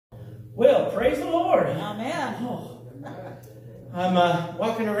Well, praise the Lord. Amen. Oh, I'm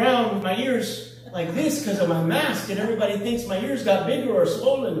walking around with my ears like this because of my mask, and everybody thinks my ears got bigger or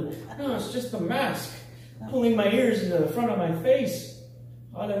swollen. No, it's just the mask pulling my ears into the front of my face.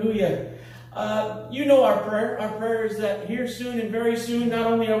 Hallelujah. You know our prayer. Our prayer is that here soon and very soon, not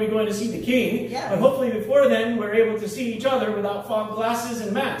only are we going to see the King, but hopefully before then we're able to see each other without fog glasses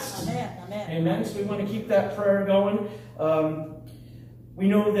and masks. Amen. Amen. Amen. So we want to keep that prayer going. We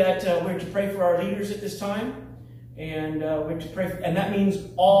know that we're to pray for our leaders at this time, and we're to pray, and that means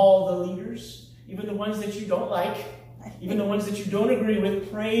all the leaders, even the ones that you don't like, even the ones that you don't agree with.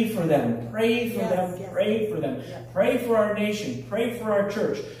 Pray for them. Pray for them. Yes. Pray for them. Yes. Pray for our nation. Pray for our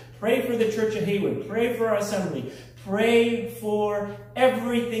church. Pray for the Church of Haywood. Pray for our assembly. Pray for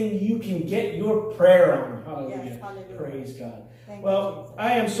everything you can get your prayer on. Hallelujah. Yes, hallelujah. Praise God. Thank Well, you,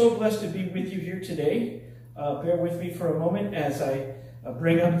 I am so blessed to be with you here today. Bear with me for a moment as I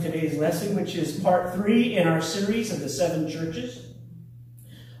bring up today's lesson, which is part 3 in our series of the 7 churches.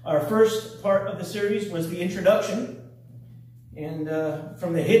 Our first part of the series was the introduction. And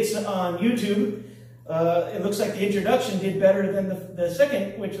from the hits on YouTube, it looks like the introduction did better than the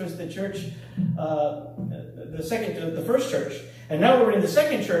second, which was the church, the first church. And now we're in the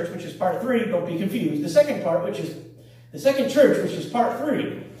second church, which is part 3. Don't be confused. The second part, which is the second church, which is part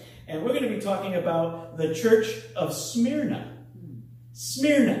 3. And we're going to be talking about the church of Smyrna.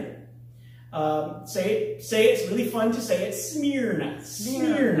 Smyrna. Say it. It's really fun to say it. Smyrna.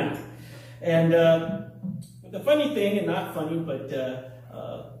 Smyrna. And the funny thing, and not funny, but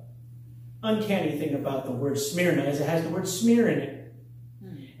uncanny thing about the word Smyrna is it has the word smear in it.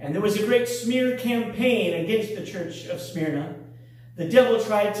 And there was a great smear campaign against the church of Smyrna. The devil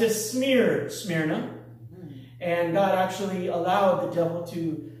tried to smear Smyrna. And God actually allowed the devil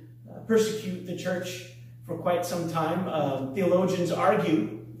to persecute the church for quite some time. Theologians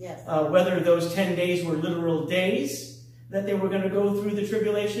argue whether those 10 days were literal days that they were going to go through the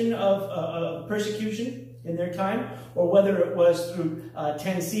tribulation of persecution in their time, or whether it was through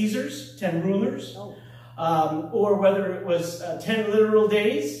 10 Caesars, 10 rulers, or whether it was 10 literal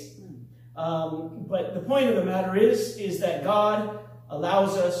days. But the point of the matter is that God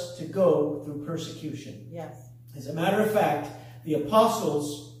allows us to go through persecution. Yes. As a matter of fact, the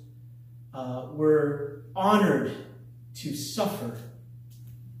apostles were honored to suffer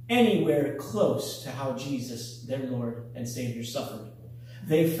anywhere close to how Jesus, their Lord and Savior, suffered.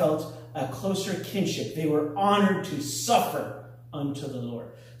 They felt a closer kinship. They were honored to suffer unto the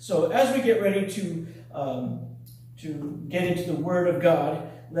Lord. So as we get ready to get into the Word of God,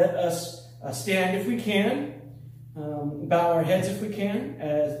 let us stand if we can, bow our heads if we can,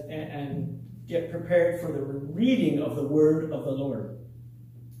 and get prepared for the reading of the Word of the Lord.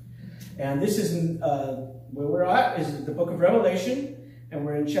 And this is where we're at is the book of Revelation, and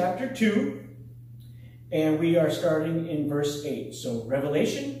we're in chapter 2, and we are starting in verse 8. So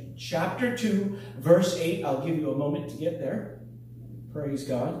Revelation chapter 2, verse 8. I'll give you a moment to get there. Praise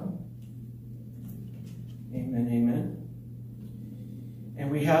God. Amen, amen.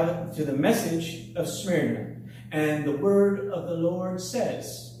 And we have to the message of Smyrna. And the word of the Lord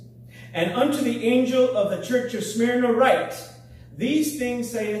says, And unto the angel of the church of Smyrna write, These things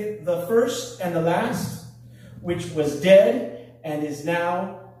saith the first and the last, which was dead and is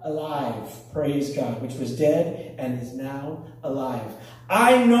now alive. Praise God. Which was dead and is now alive.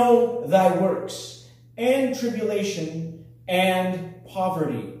 I know thy works, and tribulation, and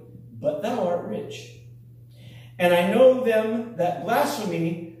poverty, but thou art rich. And I know them that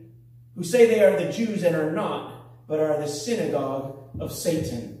blaspheme, who say they are the Jews and are not, but are the synagogue of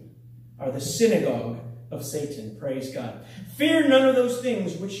Satan. Are the synagogue of Satan. Praise God. Fear none of those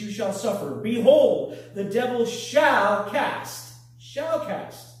things which you shall suffer. Behold, the devil shall cast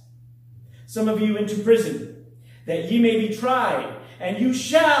some of you into prison, that ye may be tried, and you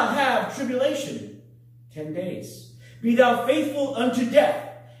shall have tribulation 10 days. Be thou faithful unto death,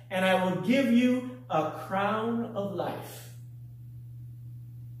 and I will give you a crown of life.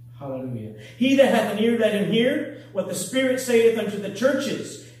 Hallelujah. He that hath an ear, let him hear what the Spirit saith unto the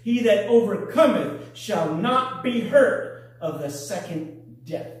churches. He that overcometh shall not be hurt of the second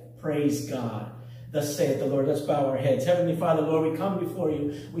death. Praise God. Thus saith the Lord. Let's bow our heads. Heavenly Father, Lord, we come before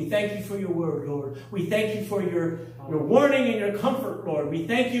you. We thank you for your word, Lord. We thank you for your warning and your comfort, Lord. We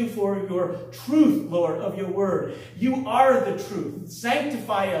thank you for your truth, Lord, of your word. You are the truth.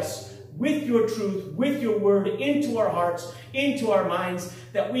 Sanctify us with your truth, with your word, into our hearts, into our minds,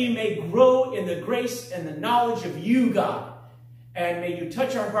 that we may grow in the grace and the knowledge of you, God. And may you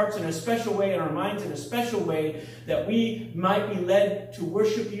touch our hearts in a special way and our minds in a special way, that we might be led to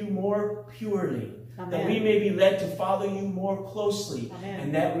worship you more purely. Amen. That we may be led to follow you more closely. Amen.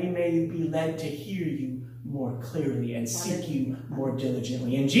 And that we may be led to hear you more clearly and seek you more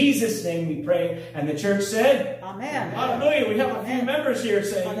diligently. In Jesus' name we pray. And the church said, Amen. Hallelujah. We have a few members here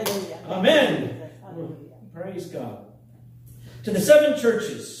saying, Hallelujah. Amen. Hallelujah. Praise God. To the 7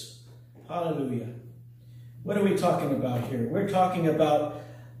 churches, hallelujah. What are we talking about here? We're talking about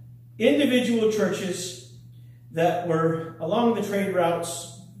individual churches that were along the trade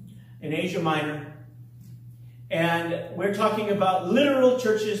routes in Asia Minor. And we're talking about literal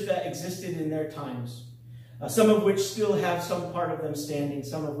churches that existed in their times. Some of which still have some part of them standing,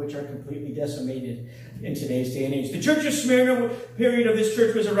 some of which are completely decimated in today's day and age. The church of Smyrna, period of this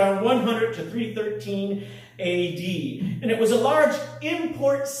church was around 100 to 313 AD. And it was a large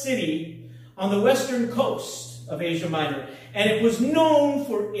import city on the western coast of Asia Minor. And it was known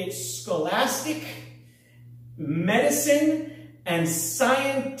for its scholastic, medicine, and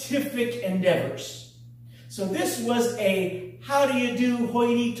scientific endeavors. So this was a how-do-you-do,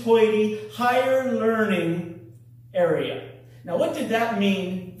 hoity-toity, higher learning area. Now, what did that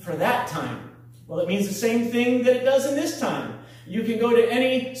mean for that time? Well, it means the same thing that it does in this time. You can go to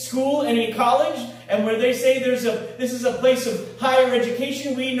any school, any college, and where they say this is a place of higher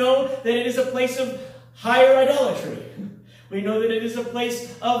education, we know that it is a place of higher idolatry. We know that it is a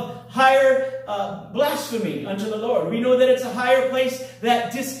place of higher blasphemy unto the Lord. We know that it's a higher place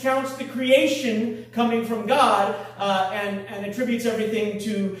that discounts the creation coming from God and attributes everything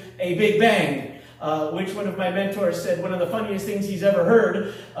to a Big Bang. Which one of my mentors said one of the funniest things he's ever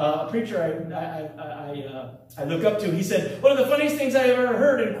heard. A preacher I look up to, he said, one of the funniest things I ever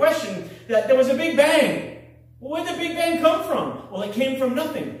heard and questioned, that there was a Big Bang. Well, where did the Big Bang come from? Well, it came from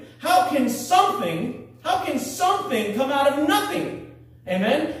nothing. How can something come out of nothing?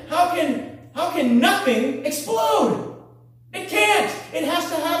 Amen? How can nothing explode? It can't. It has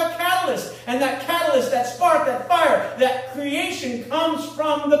to have a catalyst. And that catalyst, that spark, that fire, that creation comes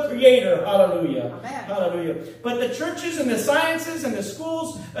from the Creator. Hallelujah. Amen. Hallelujah. But the churches and the sciences and the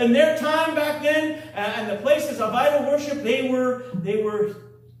schools in their time back then and the places of idol worship, they were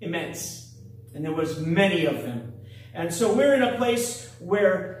immense. And there was many of them. And so we're in a place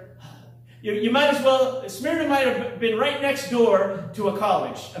where you might as well, Smyrna might have been right next door to a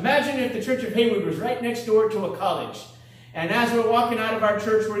college. Imagine if the Church of Haywood was right next door to a college. And as we're walking out of our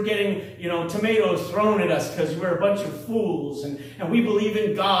church, we're getting, tomatoes thrown at us because we're a bunch of fools. And we believe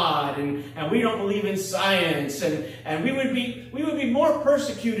in God and we don't believe in science. And we would be more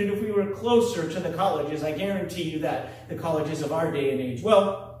persecuted if we were closer to the colleges. I guarantee you that, the colleges of our day and age.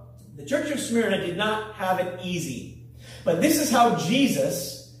 Well, the Church of Smyrna did not have it easy. But this is how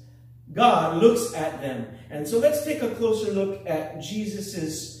Jesus, God, looks at them. And so let's take a closer look at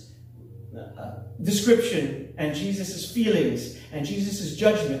Jesus's description and Jesus' feelings and Jesus'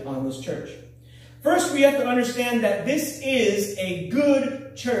 judgment on this church. First, we have to understand that this is a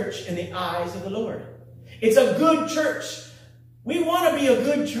good church in the eyes of the Lord. It's a good church. We want to be a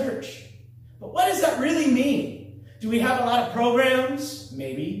good church. But what does that really mean? Do we have a lot of programs?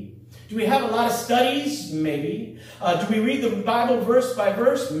 Maybe. Do we have a lot of studies? Maybe. Do we read the Bible verse by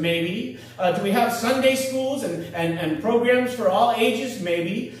verse? Maybe. Do we have Sunday schools and programs for all ages?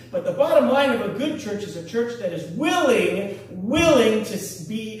 Maybe. But the bottom line of a good church is a church that is willing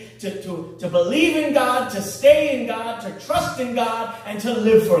to believe in God, to stay in God, to trust in God, and to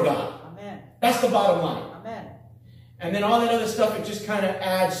live for God. Amen. That's the bottom line. Amen. And then all that other stuff, it just kind of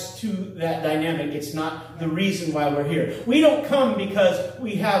adds to that dynamic. It's not the reason why we're here. We don't come because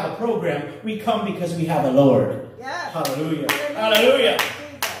we have a program. We come because we have a Lord. Yes. Hallelujah. Hallelujah.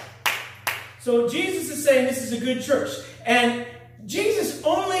 So Jesus is saying this is a good church. And Jesus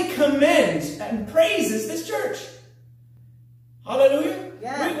only commends and praises this church. Hallelujah.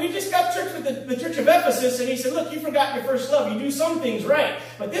 Yeah. We just got church with the church of Ephesus, and he said, look, you forgot your first love. You do some things right.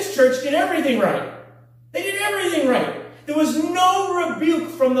 But this church did everything right. They did everything right. There was no rebuke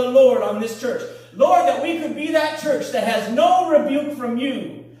from the Lord on this church. Lord, that we could be that church that has no rebuke from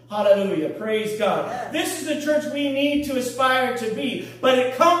you. Hallelujah. Praise God. Yeah. This is the church we need to aspire to be. But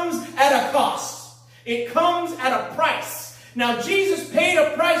it comes at a cost. It comes at a price. Now, Jesus paid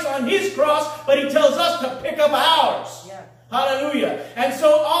a price on his cross, but he tells us to pick up ours. Yeah. Hallelujah. And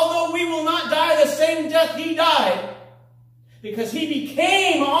so, although we will not die the same death he died, because he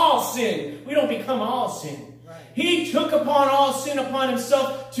became all sin, we don't become all sin. Right. He took upon all sin upon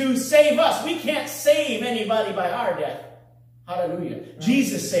himself to save us. We can't save anybody by our death. Hallelujah. Right.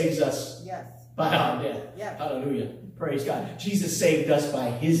 Jesus saves us by our death. Yes. Hallelujah. Praise God. Jesus saved us by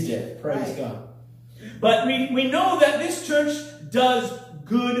his death. Praise God. But we know that this church does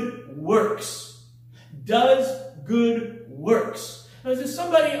good works. Does good works. There was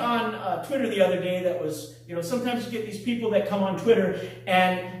somebody on Twitter the other day that was, sometimes you get these people that come on Twitter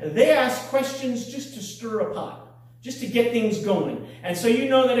and they ask questions just to stir a pot, just to get things going. And so you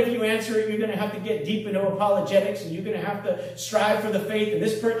know that if you answer it, you're going to have to get deep into apologetics and you're going to have to strive for the faith. And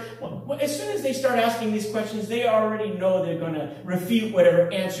as soon as they start asking these questions, they already know they're going to refute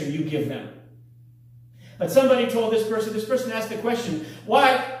whatever answer you give them. But somebody told this person asked the question,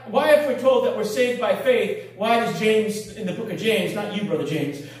 why if we're told that we're saved by faith, why does James, in the book of James, not you, Brother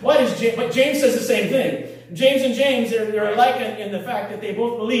James, but James says the same thing. James and James, they're alike in the fact that they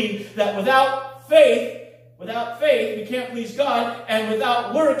both believe that without faith, we can't please God, and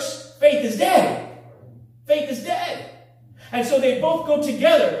without works, faith is dead. Faith is dead. And so they both go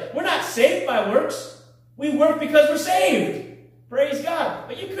together. We're not saved by works. We work because we're saved. Praise God.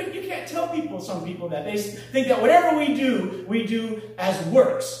 But you can't tell some people that. They think that whatever we do as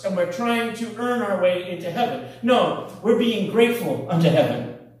works, and we're trying to earn our way into heaven. No, we're being grateful unto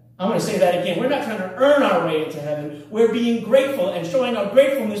heaven. I'm going to say that again. We're not trying to earn our way into heaven. We're being grateful and showing our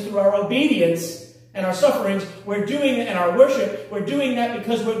gratefulness through our obedience and our sufferings. We're doing it in our worship. We're doing that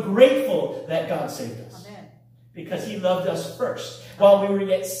because we're grateful that God saved us. Amen. Because he loved us first. While we were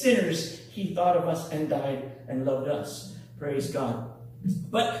yet sinners, he thought of us and died and loved us. Praise God.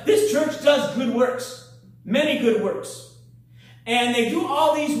 But this church does good works. Many good works. And they do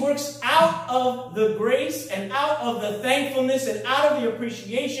all these works out of the grace and out of the thankfulness and out of the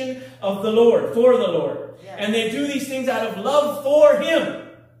appreciation of the Lord, for the Lord. Yeah. And they do these things out of love for him.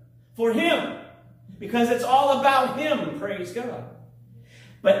 For him. Because it's all about him. Praise God.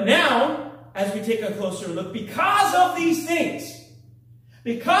 But now, as we take a closer look, because of these things,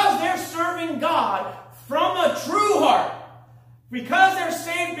 because they're serving God from a true heart, because they're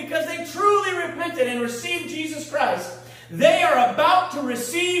saved, because they truly repented and received Jesus Christ, they are about to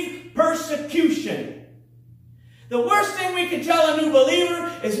receive persecution. The worst thing we can tell a new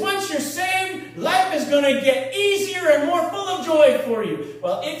believer is once you're saved, life is going to get easier and more full of joy for you.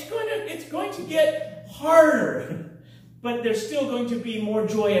 Well, it's going to get harder, but there's still going to be more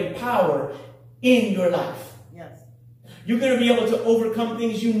joy and power in your life. You're going to be able to overcome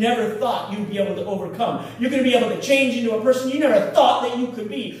things you never thought you'd be able to overcome. You're going to be able to change into a person you never thought that you could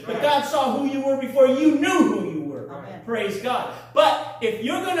be. But God saw who you were before you knew who you were. Amen. Praise God. But if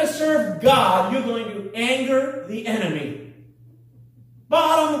you're going to serve God, you're going to anger the enemy.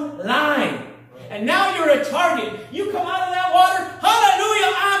 Bottom line. And now you're a target. You come out of that water,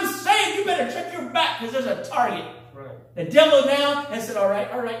 hallelujah, I'm saved. You better check your back because there's a target. The devil now has said, all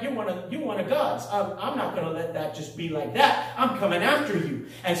right, you're one of God's. I'm not going to let that just be like that. I'm coming after you.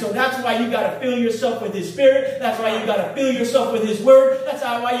 And so that's why you got to fill yourself with his spirit. That's why you got to fill yourself with his word. That's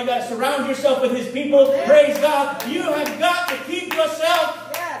why you got to surround yourself with his people. Praise God. You have got to keep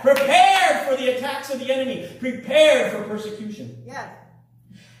yourself prepared for the attacks of the enemy. Prepared for persecution. Yeah.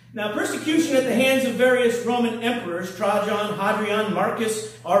 Now, persecution at the hands of various Roman emperors, Trajan, Hadrian,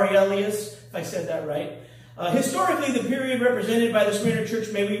 Marcus, Aurelius, if I said that right. Historically, the period represented by the Smyrna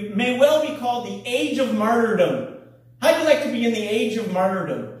church may well be called the age of martyrdom. How'd you like to be in the age of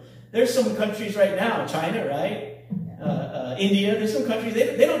martyrdom? There's some countries right now, China, right? India, there's some countries,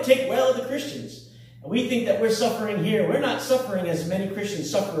 they don't take well the Christians. And we think that we're suffering here. We're not suffering as many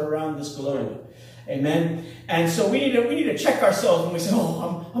Christians suffer around this globe. Amen. And so we need to check ourselves when we say,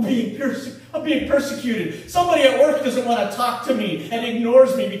 oh, I'm being persecuted. Somebody at work doesn't want to talk to me and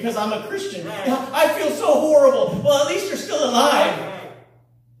ignores me because I'm a Christian. I feel so horrible. Well, at least you're still alive.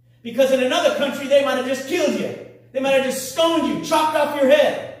 Because in another country, they might have just killed you. They might have just stoned you, chopped off your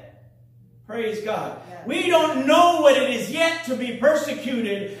head. Praise God. We don't know what it is yet to be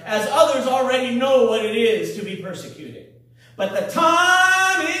persecuted as others already know what it is to be persecuted. But the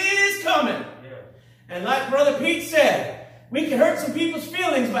time is coming. And like Brother Pete said, we can hurt some people's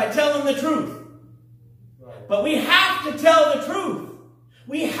feelings by telling the truth. But we have to tell the truth.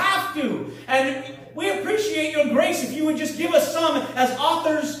 We have to. And we appreciate your grace if you would just give us some as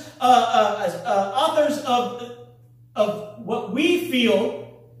authors, of what we feel.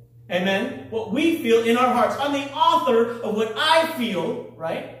 Amen. What we feel in our hearts. I'm the author of what I feel,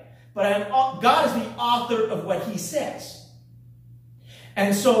 right? But God is the author of what he says.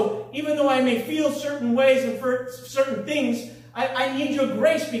 And so, even though I may feel certain ways and for certain things, I need your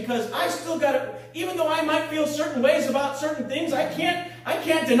grace because I still got to, even though I might feel certain ways about certain things, I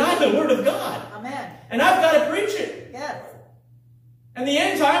can't deny the Word of God. Amen. And I've got to preach it. Yes. And the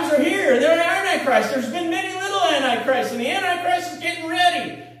end times are here. They're Antichrist. There's been many little Antichrists, and the Antichrist is getting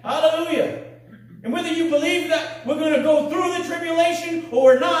ready. Hallelujah. And whether you believe that we're going to go through the tribulation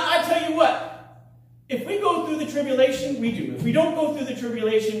or not, I tell you what. If we go through the tribulation, we do. If we don't go through the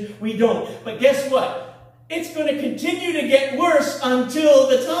tribulation, we don't. But guess what? it's going to continue to get worse until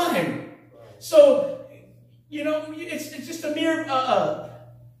the time. So, you know, it's just a mere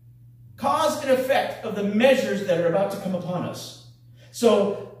cause and effect of the measures that are about to come upon us.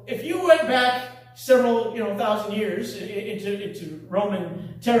 So, if you went back several, thousand years into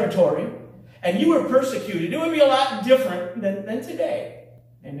Roman territory, and you were persecuted, it would be a lot different than today.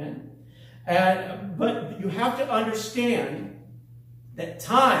 Amen. But you have to understand that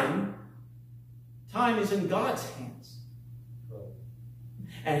time is in God's hands.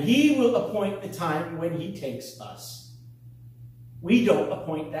 And He will appoint the time when He takes us. We don't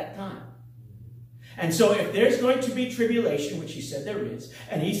appoint that time. And so if there's going to be tribulation, which He said there is,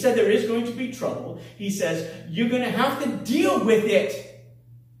 and He said there is going to be trouble, He says, you're going to have to deal with it.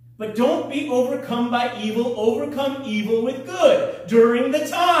 But don't be overcome by evil. Overcome evil with good during the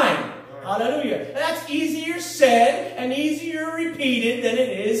time. Hallelujah. That's easier said and easier repeated than it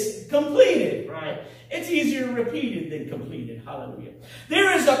is completed. Right. It's easier repeated than completed. Hallelujah.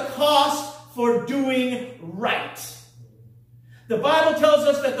 There is a cost for doing right. The Bible tells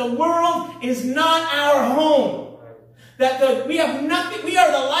us that the world is not our home. That we have nothing, we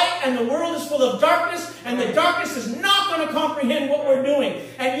are the light and the world is full of darkness, and the darkness is not going to comprehend what we're doing.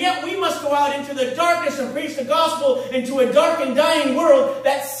 And yet we must go out into the darkness and preach the gospel into a dark and dying world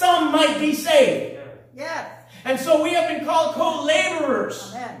that some might be saved. Yes. And so we have been called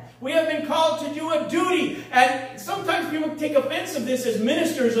co-laborers. Amen. We have been called to do a duty. And sometimes people take offense of this as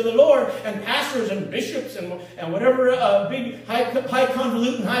ministers of the Lord and pastors and bishops and whatever big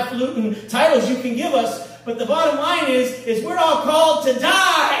highfalutin titles you can give us. But the bottom line is we're all called to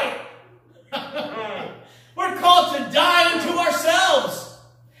die. We're called to die unto ourselves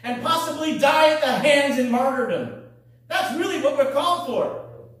and possibly die at the hands in martyrdom. That's really what we're called for.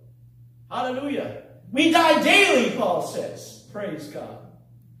 Hallelujah. We die daily, Paul says. Praise God.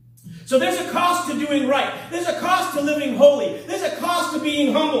 So there's a cost to doing right. There's a cost to living holy. There's a cost to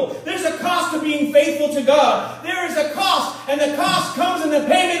being humble. There's a cost to being faithful to God. There is a cost, and the cost comes in the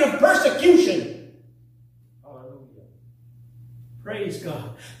payment of persecution. Praise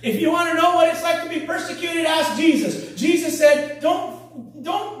God. If you want to know what it's like to be persecuted, ask Jesus. Jesus said,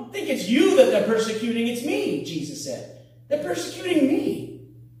 don't think it's you that they're persecuting, it's me, Jesus said. They're persecuting me.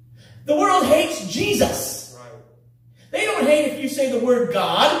 The world hates Jesus. Right. They don't hate if you say the word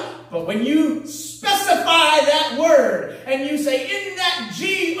God, but when you specify that word and you say, in that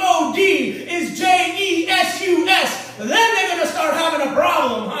G-O-D is J-E-S-U-S, then they're going to start having a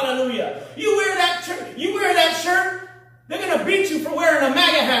problem. Hallelujah. You wear that shirt, they're going to beat you for wearing a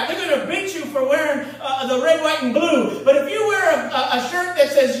MAGA hat. They're going to beat you for wearing the red, white, and blue. But if you wear a shirt that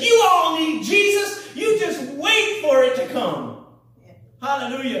says, you all need Jesus, you just wait for it to come. Yeah.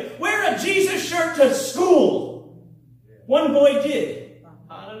 Hallelujah. Wear a Jesus shirt to school. One boy did.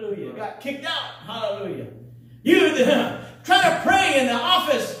 Hallelujah. Got kicked out. Hallelujah. You try to pray in the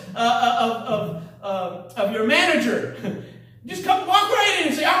office of your manager. Just walk right in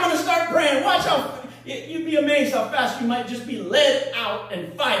and say, I'm going to start praying. Watch out. You'd be amazed how fast you might just be led out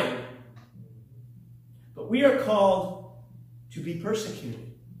and fired. But we are called to be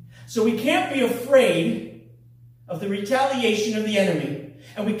persecuted. So we can't be afraid of the retaliation of the enemy.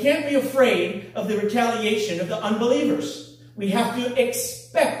 And we can't be afraid of the retaliation of the unbelievers. We have to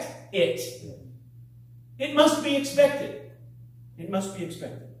expect it. It must be expected. It must be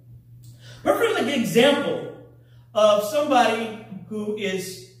expected. Perfect example of somebody who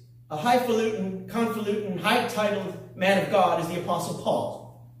is a highfalutin, convolutin, high-titled man of God is the Apostle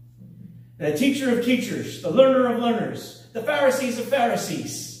Paul. The teacher of teachers, the learner of learners, the Pharisees of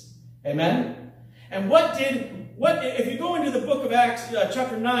Pharisees. Amen? And if you go into the book of Acts,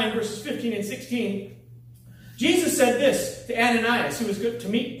 chapter 9, verses 15 and 16, Jesus said this to Ananias, who was good to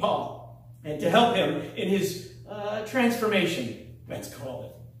meet Paul and to help him in his transformation, let's call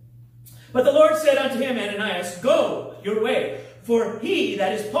it. But the Lord said unto him, Ananias, go your way. For he,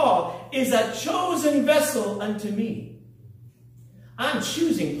 that is Paul, is a chosen vessel unto me. I'm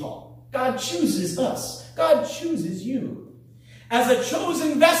choosing Paul. God chooses us. God chooses you. As a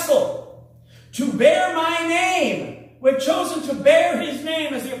chosen vessel to bear my name. We're chosen to bear his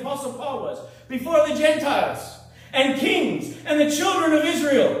name, as the Apostle Paul was, before the Gentiles and kings and the children of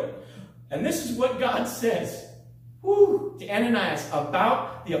Israel. And this is what God says to Ananias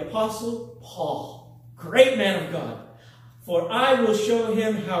about the Apostle Paul. Great man of God. For I will show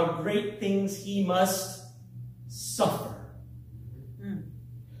him how great things he must suffer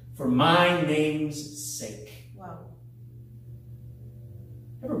for my name's sake. Wow.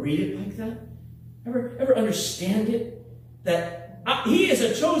 Ever read it like that? Ever understand it? That he is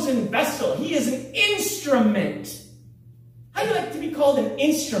a chosen vessel. He is an instrument. How do you like to be called an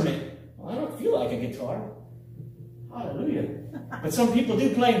instrument? Well, I don't feel like a guitar. Hallelujah. But some people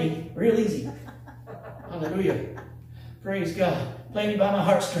do play me real easy. Hallelujah. Praise God. Play me by my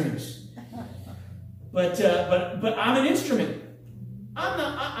heartstrings. But I'm an instrument.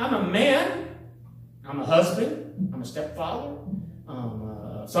 I'm a man. I'm a husband. I'm a stepfather. I'm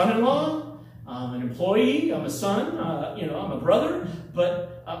a son-in-law. I'm an employee. I'm a son. I'm a brother.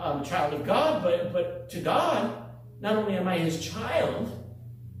 But I'm a child of God. But to God, not only am I his child,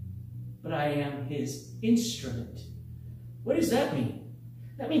 but I am his instrument. What does that mean?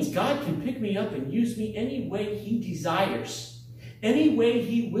 That means God can pick me up and use me any way he desires, any way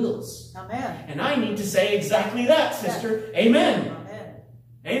he wills. Amen. And I need to say exactly that, sister. Amen. Amen.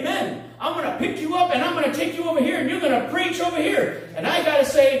 Amen. I'm going to pick you up and I'm going to take you over here and you're going to preach over here. And I got to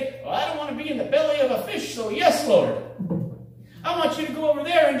say, well, I don't want to be in the belly of a fish, so yes, Lord. I want you to go over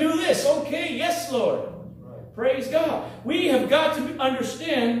there and do this. Okay, yes, Lord. Praise God. We have got to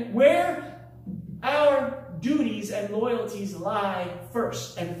understand where our duties and loyalties lie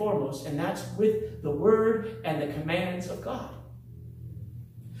first and foremost, and that's with the word and the commands of God.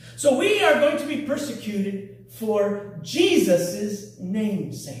 So we are going to be persecuted for Jesus'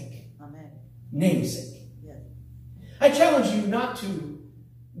 namesake. Amen. Namesake. Yes. I challenge you not to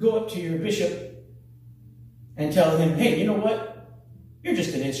go up to your bishop and tell him, hey, you know what? You're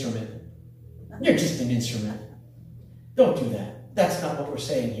just an instrument. You're just an instrument. Don't do that. That's not what we're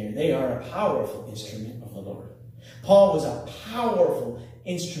saying here. They are a powerful instrument of the Lord. Paul was a powerful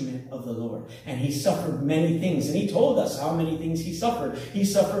instrument of the Lord. And he suffered many things. And he told us how many things he suffered. He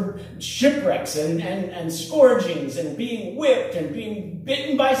suffered shipwrecks and scourgings and being whipped and being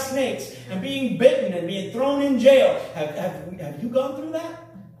bitten by snakes and being bitten and being thrown in jail. Have you gone through that?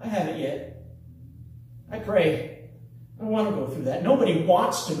 I haven't yet. I pray. I don't want to go through that. Nobody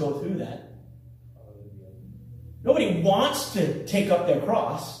wants to go through that. Nobody wants to take up their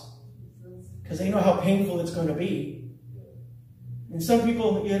cross because they know how painful it's going to be. And some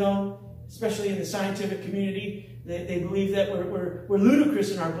people, especially in the scientific community, they believe that we're ludicrous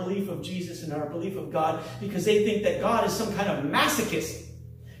in our belief of Jesus and our belief of God because they think that God is some kind of masochist.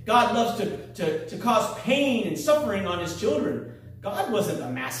 God loves to cause pain and suffering on his children. God wasn't a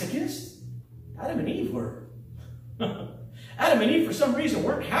masochist. Adam and Eve were. Adam and Eve, for some reason,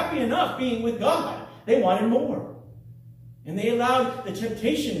 weren't happy enough being with God. They wanted more. And they allowed the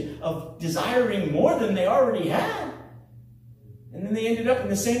temptation of desiring more than they already had. And then they ended up in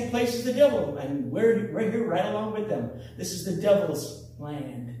the same place as the devil. And we're here right along with them. This is the devil's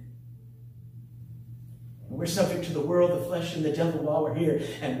land. And we're subject to the world, the flesh, and the devil while we're here.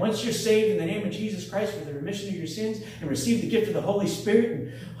 And once you're saved in the name of Jesus Christ for the remission of your sins and receive the gift of the Holy Spirit,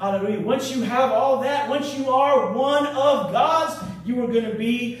 and hallelujah, once you have all that, once you are one of God's, you are going to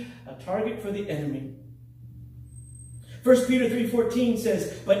be a target for the enemy. 1 Peter 3:14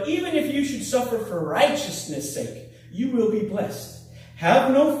 says, but even if you should suffer for righteousness' sake, you will be blessed.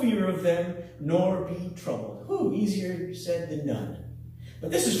 Have no fear of them, nor be troubled. Whew, easier said than done.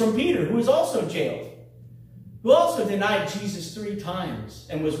 But this is from Peter, who was also jailed, who also denied Jesus 3 times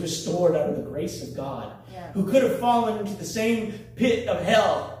and was restored out of the grace of God, who could have fallen into the same pit of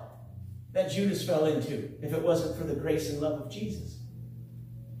hell that Judas fell into if it wasn't for the grace and love of Jesus.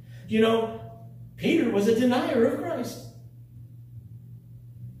 Peter was a denier of Christ.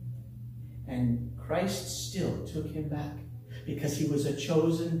 And Christ still took him back because he was a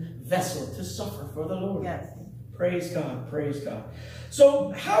chosen vessel to suffer for the Lord. Yes. Praise God, praise God.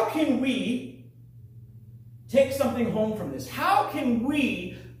 So how can we take something home from this? How can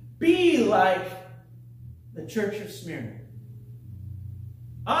we be like the church of Smyrna?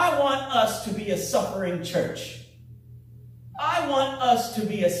 I want us to be a suffering church. I want us to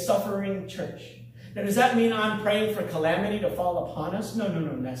be a suffering church. Now, does that mean I'm praying for calamity to fall upon us? No,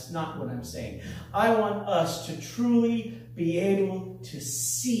 that's not what I'm saying. I want us to truly be able to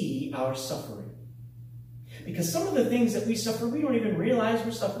see our suffering. Because some of the things that we suffer, we don't even realize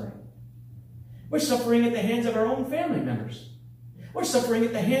we're suffering. We're suffering at the hands of our own family members. We're suffering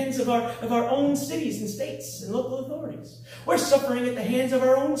at the hands of our own cities and states and local authorities. We're suffering at the hands of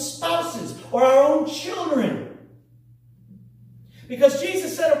our own spouses or our own children. Because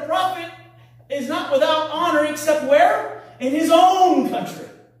Jesus said a prophet is not without honor except where? In his own country.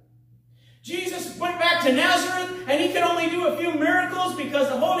 Jesus went back to Nazareth and he could only do a few miracles because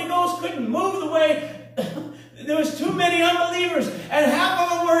the Holy Ghost couldn't move the way. There was too many unbelievers and half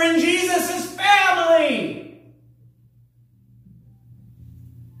of them were in Jesus' family.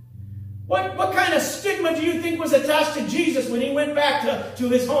 What kind of stigma do you think was attached to Jesus when he went back to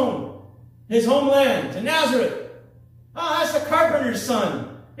his home, his homeland, to Nazareth? Oh, that's the carpenter's son.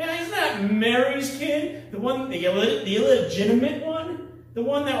 Yeah, isn't that Mary's kid? The illegitimate one? The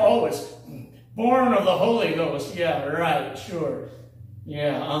one that always Born of the Holy Ghost. Yeah, right, sure.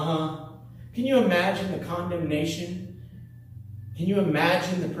 Yeah, Can you imagine the condemnation? Can you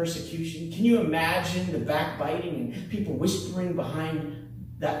imagine the persecution? Can you imagine the backbiting and people whispering behind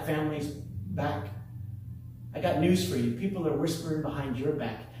that family's back? I got news for you. People are whispering behind your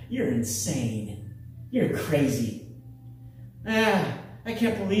back. You're insane. You're crazy. I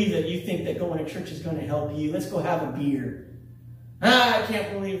can't believe that you think that going to church is going to help you. Let's go have a beer. I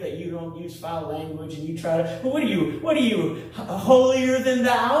can't believe that you don't use foul language and you try to, but what are you, holier than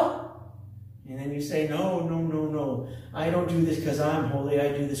thou? And then you say, no. I don't do this because I'm holy.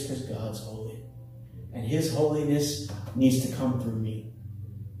 I do this because God's holy. And His holiness needs to come through me.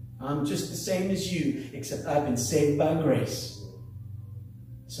 I'm just the same as you, except I've been saved by grace.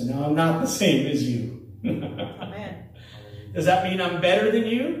 So now I'm not the same as you. Amen. Does that mean I'm better than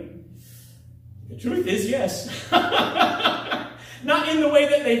you? The truth is yes. Not in the way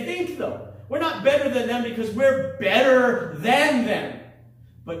that they think, though. We're not better than them because we're better than them.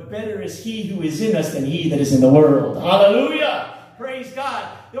 But better is He who is in us than he that is in the world. Hallelujah! Praise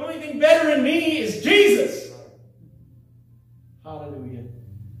God. The only thing better in me is Jesus. Hallelujah.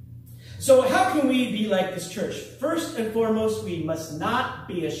 So how can we be like this church? First and foremost, we must not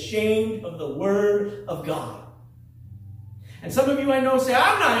be ashamed of the Word of God. And some of you I know say,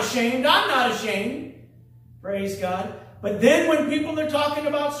 I'm not ashamed. Praise God. But then when people are talking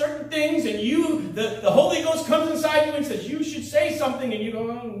about certain things and the Holy Ghost comes inside you and says, you should say something, and you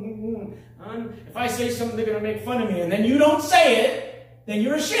go, if I say something, they're going to make fun of me. And then you don't say it, then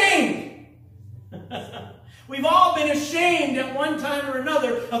you're ashamed. We've all been ashamed at one time or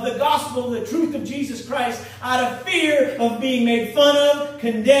another of the gospel, the truth of Jesus Christ, out of fear of being made fun of,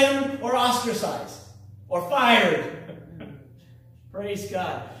 condemned, or ostracized, or fired. Praise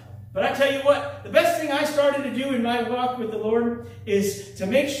God. But I tell you what, the best thing I started to do in my walk with the Lord is to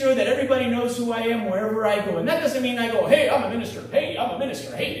make sure that everybody knows who I am wherever I go. And that doesn't mean I go, hey, I'm a minister. Hey, I'm a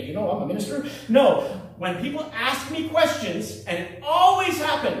minister. Hey, did you know I'm a minister? No. When people ask me questions, and it always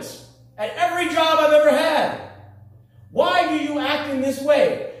happens at every job I've ever had, why do you act in this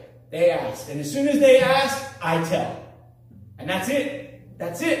way? They ask. And as soon as they ask, I tell. And that's it.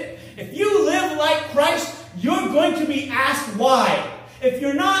 That's it. If you live like Christ, you're going to be asked why. If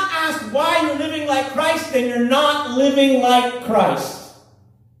you're not asked why you're living like Christ, then you're not living like Christ.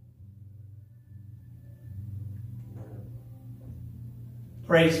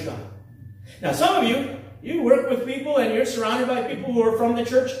 Praise God. Now, some of you work with people and you're surrounded by people who are from the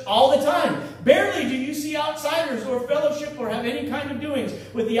church all the time. Barely do you see outsiders or fellowship or have any kind of doings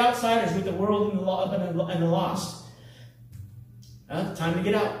with the outsiders, with the world and the lost. Time to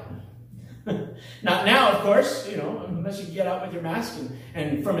get out. Not now, of course, unless you get out with your mask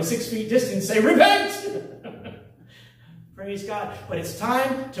and from a 6 feet distance say, repent! Praise God. But it's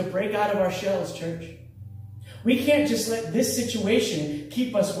time to break out of our shells, church. We can't just let this situation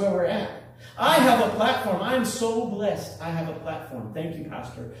keep us where we're at. I have a platform. I'm so blessed. I have a platform. Thank you,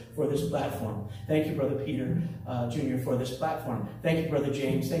 Pastor, for this platform. Thank you, Brother Peter Jr., for this platform. Thank you, Brother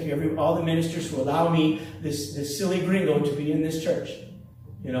James. Thank you, all the ministers who allow me, this silly gringo, to be in this church.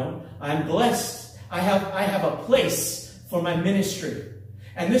 I'm blessed. I have a place for my ministry.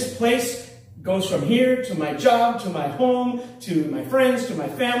 And this place goes from here to my job, to my home, to my friends, to my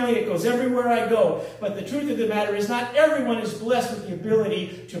family. It goes everywhere I go. But the truth of the matter is not everyone is blessed with the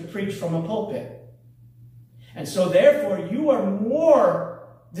ability to preach from a pulpit. And so therefore, you are more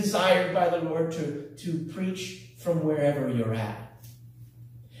desired by the Lord to preach from wherever you're at.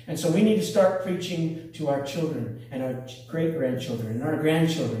 And so we need to start preaching to our children and our great-grandchildren and our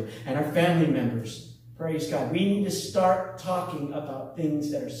grandchildren and our family members. Praise God. We need to start talking about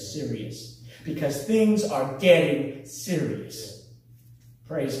things that are serious because things are getting serious.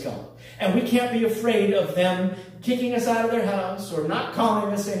 Praise God. And we can't be afraid of them kicking us out of their house or not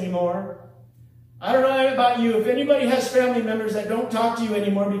calling us anymore. I don't know about you. If anybody has family members that don't talk to you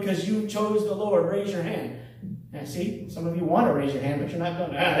anymore because you chose the Lord, raise your hand. Now, see, some of you want to raise your hand, but you're not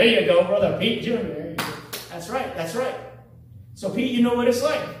going to. There you go, Brother Pete Jr. That's right, that's right. So, Pete, you know what it's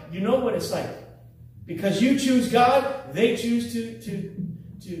like. You know what it's like. Because you choose God, they choose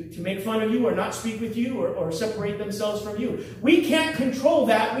to make fun of you or not speak with you or separate themselves from you. We can't control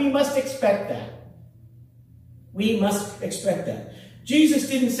that. We must expect that. We must expect that. Jesus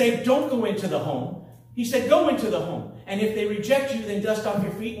didn't say, don't go into the home. He said, go into the home. And if they reject you, then dust off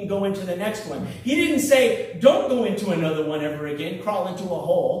your feet and go into the next one. He didn't say, don't go into another one ever again, crawl into a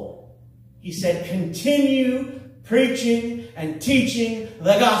hole. He said, continue preaching and teaching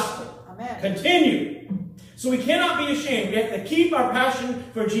the gospel. Amen. Continue. So we cannot be ashamed. We have to keep our passion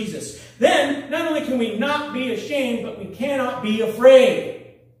for Jesus. Then, not only can we not be ashamed, but we cannot be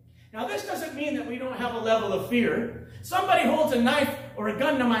afraid. Now, this doesn't mean that we don't have a level of fear. Somebody holds a knife or a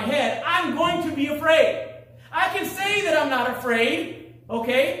gun to my head, I'm going to be afraid. I can say that I'm not afraid,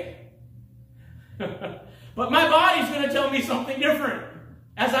 okay? But my body's going to tell me something different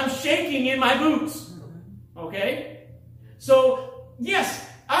as I'm shaking in my boots, okay? So, yes,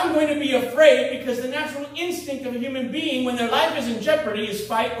 I'm going to be afraid because the natural instinct of a human being when their life is in jeopardy is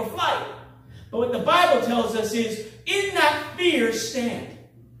fight or flight. But what the Bible tells us is, in that fear, stand.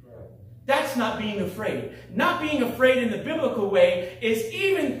 That's not being afraid. Not being afraid in the biblical way is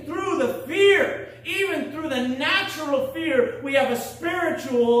even through the fear, even through the natural fear, we have a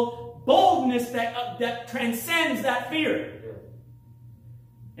spiritual boldness that transcends that fear.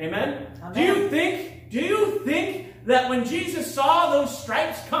 Amen? Amen. Do you think that when Jesus saw those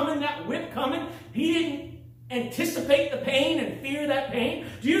stripes coming, that whip coming, he didn't anticipate the pain and fear that pain?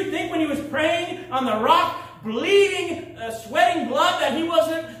 Do you think when he was praying on the rock, bleeding, sweating blood, that he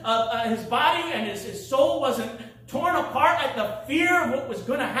wasn't, his body and his soul wasn't torn apart at the fear of what was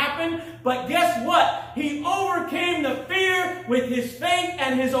going to happen? But guess what? He overcame the fear with his faith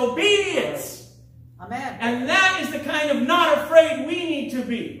and his obedience. Amen. And that is the kind of not afraid we need to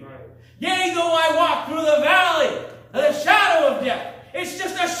be. Right. Yea, though I walk through the valley of the shadow of death. It's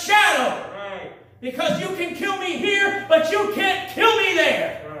just a shadow. Right. Because you can kill me here, but you can't kill me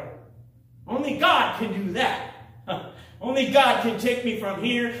there. Only God can do that. Only God can take me from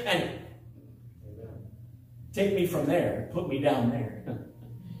here and take me from there, put me down there.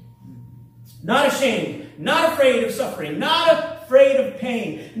 Not ashamed, not afraid of suffering, not afraid of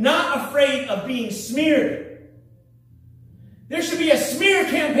pain, not afraid of being smeared. There should be a smear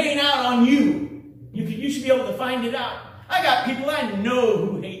campaign out on you. You should be able to find it out. I got people I know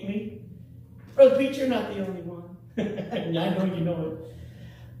who hate me. Brother Pete, you're not the only one. I know you know it.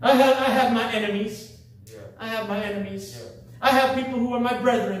 I have my enemies. Yeah. I have my enemies. Yeah. I have people who are my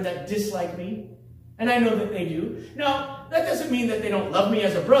brethren that dislike me. And I know that they do. Now, that doesn't mean that they don't love me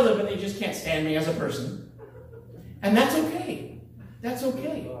as a brother, but they just can't stand me as a person. And that's okay. That's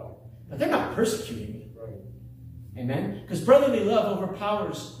okay. But they're not persecuting me. Right. Amen? Because brotherly love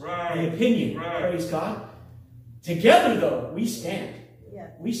overpowers the opinion. Right. Praise God. Together, though, we stand. Yeah.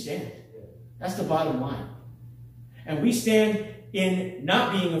 We stand. That's the bottom line. And we stand in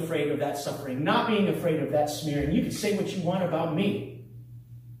not being afraid of that suffering, not being afraid of that smearing. You can say what you want about me,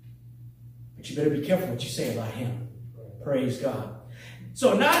 but you better be careful what you say about him. Praise God.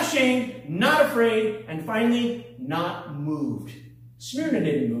 So not ashamed, not afraid, and finally, not moved. Smyrna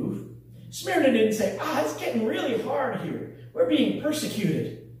didn't move. Smyrna didn't say, it's getting really hard here. We're being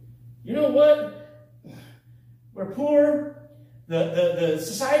persecuted. You know what? We're poor. The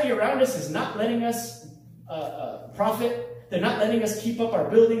society around us is not letting us profit. They're not letting us keep up our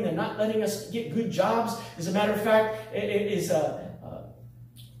building. They're not letting us get good jobs. As a matter of fact, it is a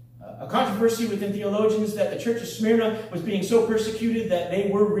controversy within theologians that the church of Smyrna was being so persecuted that they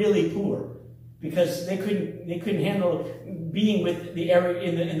were really poor because they couldn't handle being with the area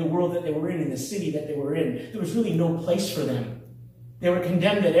in the world that they were in the city that they were in. There was really no place for them. They were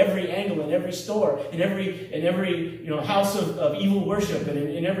condemned at every angle, in every store, in every house of evil worship, and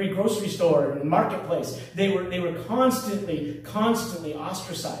in every grocery store and marketplace. They were constantly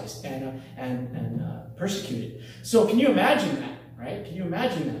ostracized and persecuted. So can you imagine that, right? Can you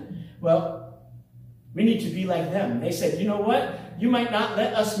imagine that? Well, we need to be like them. They said, you know what? You might not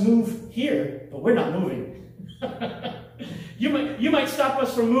let us move here, but we're not moving. You might stop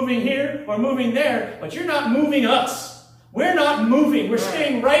us from moving here or moving there, but you're not moving us. We're not moving. We're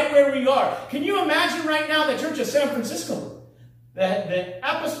staying right where we are. Can you imagine right now the church of San Francisco? The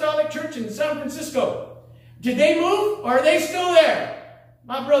apostolic church in San Francisco. Did they move or are they still there?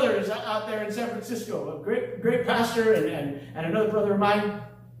 My brother is out there in San Francisco. A great pastor and another brother of mine.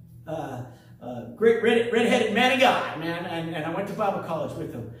 Great red-headed man of God, man. And I went to Bible college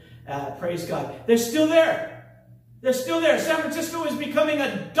with them. Praise God. They're still there. They're still there. San Francisco is becoming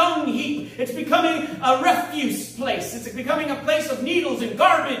a dung heap. It's becoming a refuse place. It's becoming a place of needles and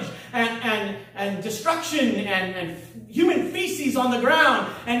garbage and destruction and human feces on the ground.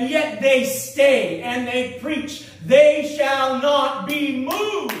 And yet they stay and they preach. They shall not be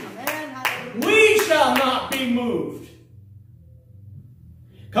moved. We shall not be moved.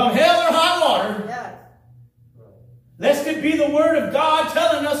 Come hell or high water. Lest it be the word of God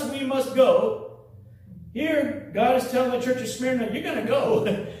telling us we must go. Here, God is telling the church of Smyrna, you're going to go,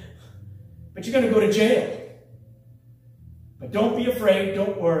 but you're going to go to jail. But don't be afraid,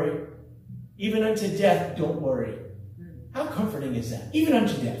 don't worry. Even unto death, don't worry. How comforting is that? Even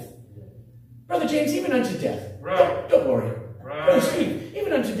unto death. Brother James, even unto death. Right. Don't worry. Right. Brother Steve,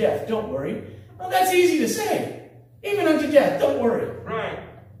 even unto death, don't worry. Well, that's easy to say. Even unto death, don't worry. Right.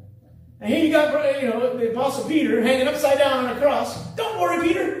 And here you got, the Apostle Peter hanging upside down on a cross. Don't worry,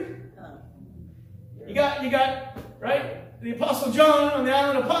 Peter. You got, right? The Apostle John on the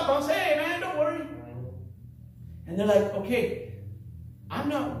island of Patmos. Hey, man, don't worry. And they're like, okay, I'm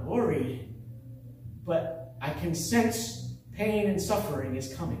not worried, but I can sense pain and suffering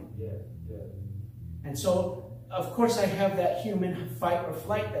is coming. And so, of course, I have that human fight or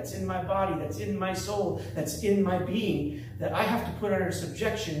flight that's in my body, that's in my soul, that's in my being, that I have to put under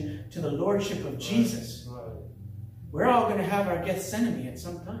subjection to the lordship of Jesus. We're all going to have our Gethsemane at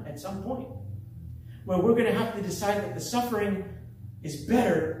some point, where we're going to have to decide that the suffering is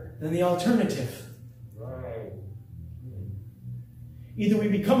better than the alternative. Right. Either we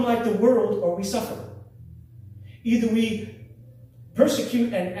become like the world or we suffer. Either we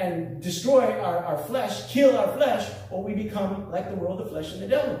persecute and destroy our flesh, kill our flesh, or we become like the world, the flesh, and the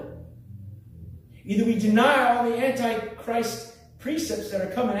devil. Either we deny all the Antichrist precepts that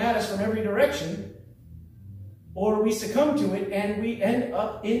are coming at us from every direction, or we succumb to it and we end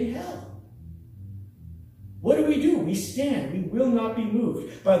up in hell. What do? We stand. We will not be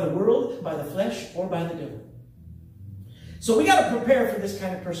moved by the world, by the flesh, or by the devil. So we got to prepare for this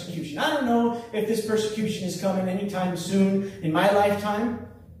kind of persecution. I don't know if this persecution is coming anytime soon in my lifetime,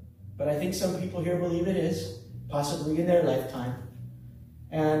 but I think some people here believe it is, possibly in their lifetime.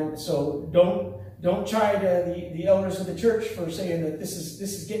 And so don't try the elders of the church for saying that this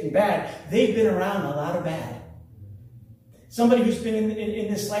is getting bad. They've been around a lot of bad. Somebody who's been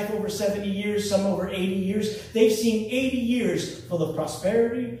in this life over 70 years, some over 80 years, they've seen 80 years full of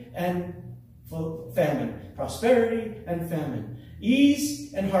prosperity and full of famine. Prosperity and famine.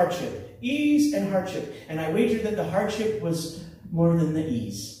 Ease and hardship. Ease and hardship. And I wager that the hardship was more than the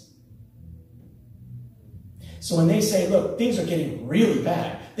ease. So when they say, look, things are getting really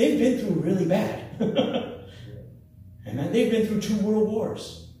bad, they've been through really bad. Amen. They've been through 2 world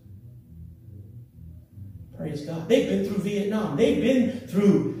wars. Praise God. They've been through Vietnam. They've been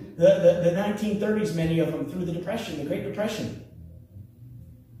through the 1930s, many of them, through the Depression, the Great Depression.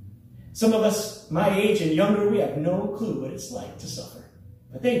 Some of us, my age and younger, we have no clue what it's like to suffer.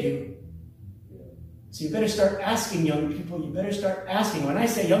 But they do. So you better start asking young people. You better start asking. When I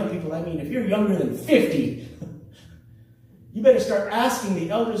say young people, I mean if you're younger than 50, you better start asking the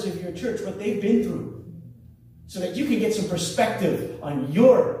elders of your church what they've been through, so that you can get some perspective on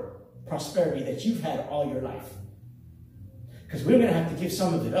your prosperity that you've had all your life. Because we're going to have to give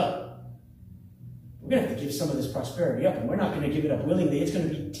some of it up. We're going to have to give some of this prosperity up, and we're not going to give it up willingly. It's going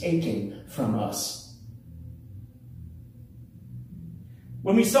to be taken from us.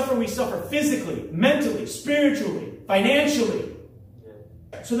 When we suffer physically, mentally, spiritually, financially.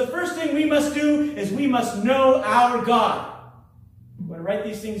 So the first thing we must do is we must know our God. You want to write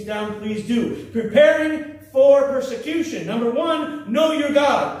these things down? Please do. Preparing for persecution. Number 1, know your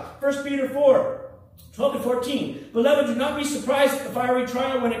God. 1 Peter 4. 12-14. Beloved, do not be surprised at the fiery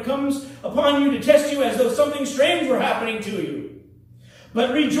trial when it comes upon you to test you as though something strange were happening to you.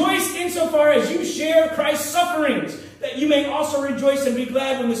 But rejoice insofar as you share Christ's sufferings, that you may also rejoice and be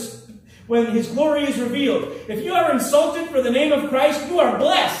glad when his glory is revealed. If you are insulted for the name of Christ, you are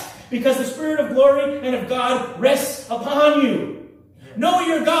blessed, because the Spirit of glory and of God rests upon you. Know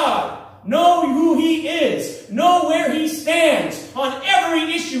your God. Know who he is. Know where he stands on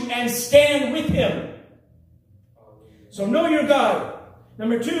every issue and stand with him. So know your God.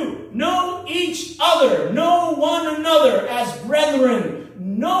 Number 2, know each other. Know one another as brethren.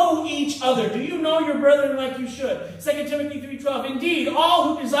 Know each other. Do you know your brethren like you should? 2 Timothy 3:12. Indeed,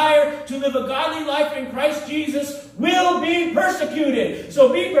 all who desire to live a godly life in Christ Jesus will be persecuted.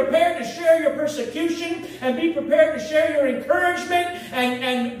 So be prepared to share your persecution, and be prepared to share your encouragement,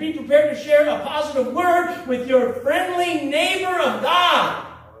 and be prepared to share a positive word with your friendly neighbor of God,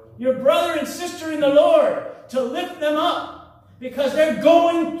 your brother and sister in the Lord, to lift them up because they're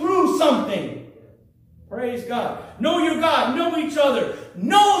going through something. Praise God. Know your God. Know each other.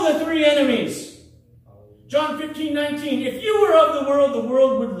 Know the 3 enemies. John 15:19. If you were of the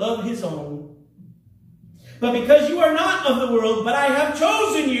world would love his own. But because you are not of the world, but I have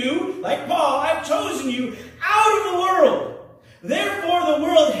chosen you, like Paul, I've chosen you out of the world. Therefore the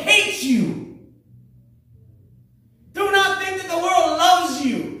world hates you. Do not think that the world loves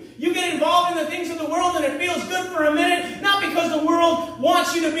you. You get involved in the things of the world and it feels good for a minute, not because the world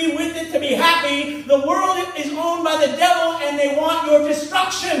wants you to be with it to be happy. The world is owned by the devil and they want your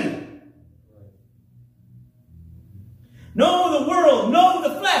destruction. Know the world, know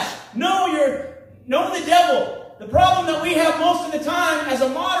the flesh, know the devil. The problem that we have most of the time as a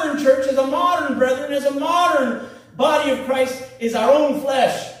modern church, as a modern brethren, as a modern body of Christ is our own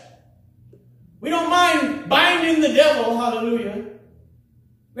flesh. We don't mind binding the devil, hallelujah.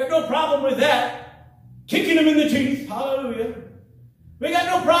 We have no problem with that. Kicking them in the teeth. Hallelujah. We got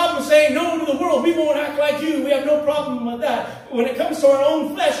no problem saying no to the world. We won't act like you. We have no problem with that. When it comes to our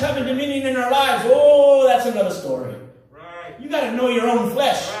own flesh having dominion in our lives, oh, that's another story. Right. You got to know your own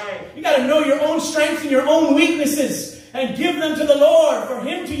flesh. Right. You got to know your own strengths and your own weaknesses and give them to the Lord for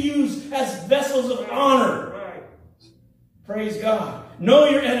Him to use as vessels of honor. Right. Praise God. Know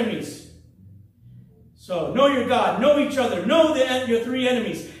your enemies. So, know your God. Know each other. Know your three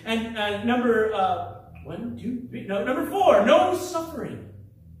enemies. And number 4, no suffering.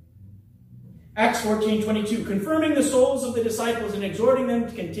 Acts 14:22, confirming the souls of the disciples and exhorting them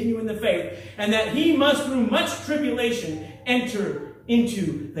to continue in the faith, and that he must through much tribulation enter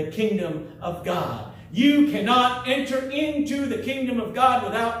into the kingdom of God. You cannot enter into the kingdom of God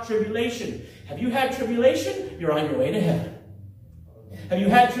without tribulation. Have you had tribulation? You're on your way to heaven. Have you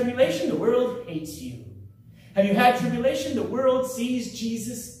had tribulation? The world hates you. Have you had tribulation? The world sees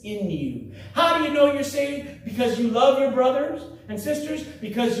Jesus in you. How do you know you're saved? Because you love your brothers and sisters.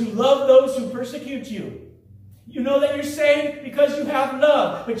 Because you love those who persecute you. You know that you're saved because you have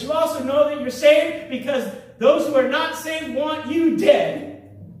love. But you also know that you're saved because those who are not saved want you dead.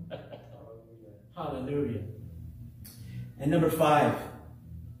 Hallelujah. And number 5,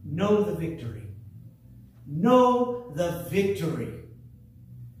 know the victory. Know the victory.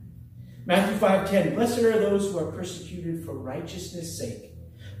 Matthew 5:10, blessed are those who are persecuted for righteousness' sake,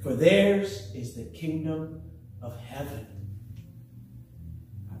 for theirs is the kingdom of heaven.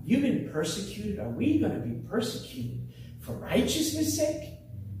 Have you been persecuted? Are we going to be persecuted for righteousness' sake?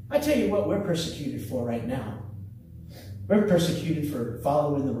 I tell you what we're persecuted for right now. We're persecuted for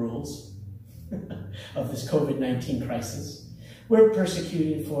following the rules of this COVID-19 crisis. We're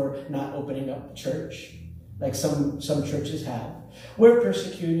persecuted for not opening up the church, like some churches have. We're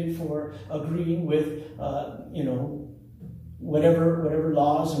persecuted for agreeing with, whatever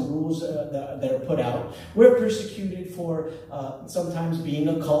laws and rules that are put out. We're persecuted for sometimes being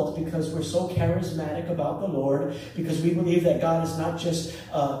a cult because we're so charismatic about the Lord, because we believe that God is not just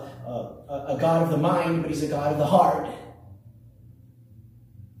a God of the mind, but He's a God of the heart.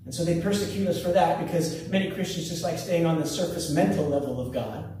 And so they persecute us for that, because many Christians just like staying on the surface mental level of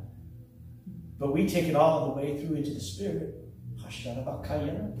God. But we take it all the way through into the Spirit.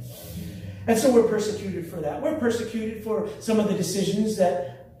 And so we're persecuted for that. We're persecuted for some of the decisions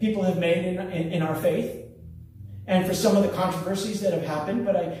that people have made in our faith, and for some of the controversies that have happened.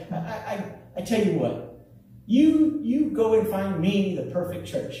 But I tell you what, you go and find me the perfect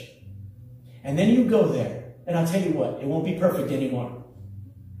church, and then you go there, and I'll tell you what, it won't be perfect anymore.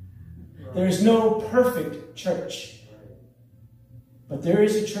 There is no perfect church, but there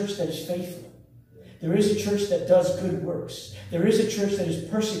is a church that is faithful. There is a church that does good works. There is a church that is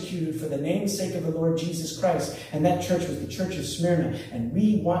persecuted for the name's sake of the Lord Jesus Christ. And that church was the church of Smyrna. And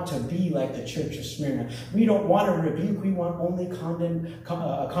we want to be like the church of Smyrna. We don't want a rebuke. We want only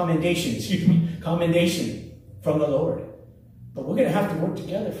commendation from the Lord. But we're going to have to work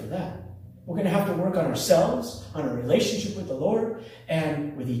together for that. We're going to have to work on ourselves, on our relationship with the Lord,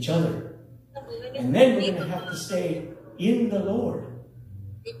 and with each other. And then we're going to have to stay in the Lord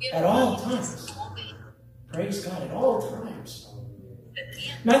at all times. Praise God, at all times.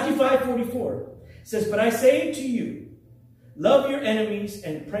 Matthew 5:44 says, but I say to you, love your enemies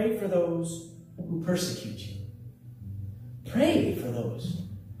and pray for those who persecute you. Pray for those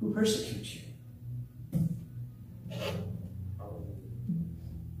who persecute you.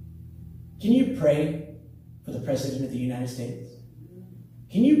 Can you pray for the President of the United States?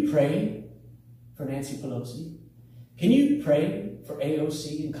 Can you pray for Nancy Pelosi? Can you pray for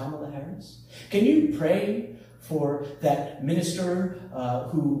AOC and Kamala Harris? Can you pray for that minister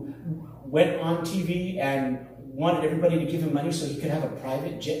who went on TV and wanted everybody to give him money so he could have a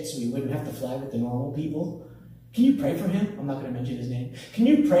private jet so he wouldn't have to fly with the normal people? Can you pray for him? I'm not going to mention his name. Can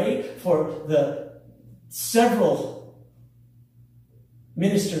you pray for the several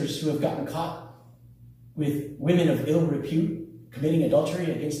ministers who have gotten caught with women of ill repute committing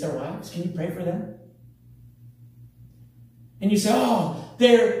adultery against their wives? Can you pray for them? And you say, oh,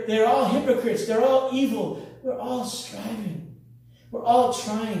 they're all hypocrites. They're all evil. We're all striving. We're all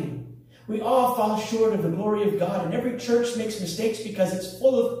trying. We all fall short of the glory of God. And every church makes mistakes because it's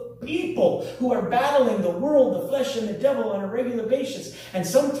full of people who are battling the world, the flesh, and the devil on a regular basis. And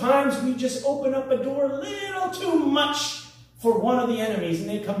sometimes we just open up a door a little too much for one of the enemies. And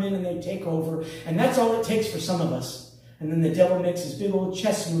they come in and they take over. And that's all it takes for some of us. And then the devil makes his big old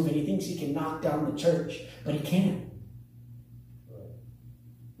chest move and he thinks he can knock down the church. But he can't.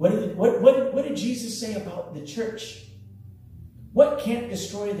 What did Jesus say about the church? What can't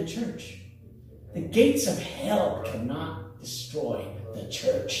destroy the church? The gates of hell cannot destroy the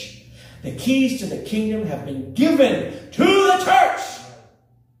church. The keys to the kingdom have been given to the church.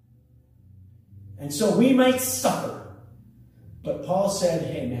 And so we might suffer. But Paul said,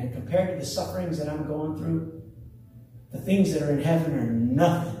 hey man, compared to the sufferings that I'm going through, the things that are in heaven are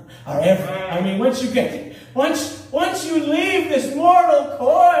nothing. Once you leave this mortal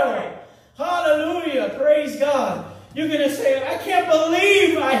coil, hallelujah, praise God, you're going to say, I can't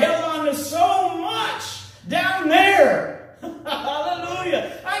believe I held on to so much down there.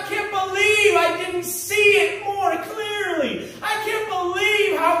 Hallelujah. I can't believe I didn't see it more clearly. I can't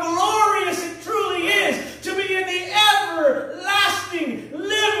believe how glorious it truly is to be in the everlasting,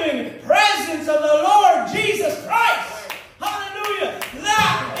 living presence of the Lord Jesus Christ. Hallelujah.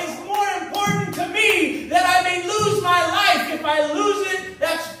 That is more important to me that I may lose my life. If I lose it,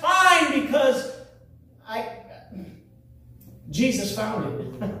 that's fine because Jesus found it.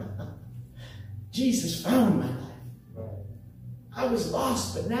 Jesus found my life. I was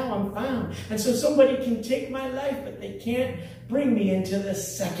lost, but now I'm found. And so somebody can take my life, but they can't bring me into the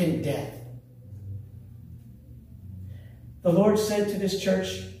second death. The Lord said to this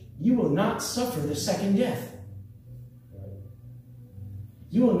church, you will not suffer the second death.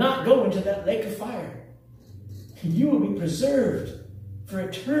 You will not go into that lake of fire. You will be preserved for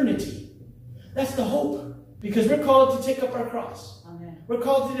eternity. That's the hope. Because we're called to take up our cross. Amen. We're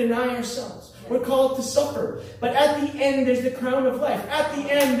called to deny ourselves. Yes. We're called to suffer. But at the end, there's the crown of life. At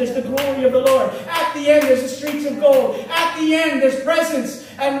the end, there's the glory of the Lord. At the end, there's the streets of gold. At the end, there's presence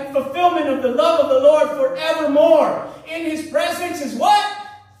and fulfillment of the love of the Lord forevermore. In His presence is what?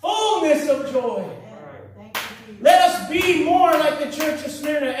 Fullness of joy. Thank you. Let us be more like the church of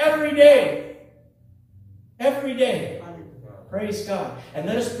Smyrna every day. Every day. Praise God. And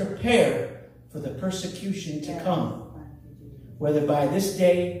let us prepare for the persecution to come. Whether by this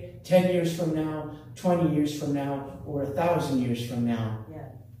day, 10 years from now, 20 years from now, or 1,000 years from now.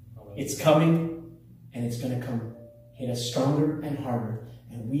 It's coming, and it's going to come. Hit us stronger and harder.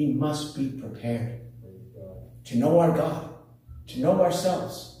 And we must be prepared to know our God, to know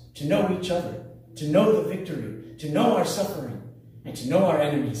ourselves, to know each other, to know the victory, to know our suffering, and to know our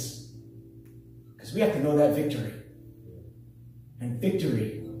enemies. Because we have to know that victory. And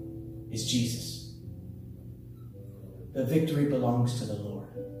victory is Jesus. The victory belongs to the Lord.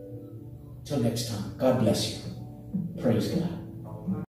 Till next time, God bless you. Praise God.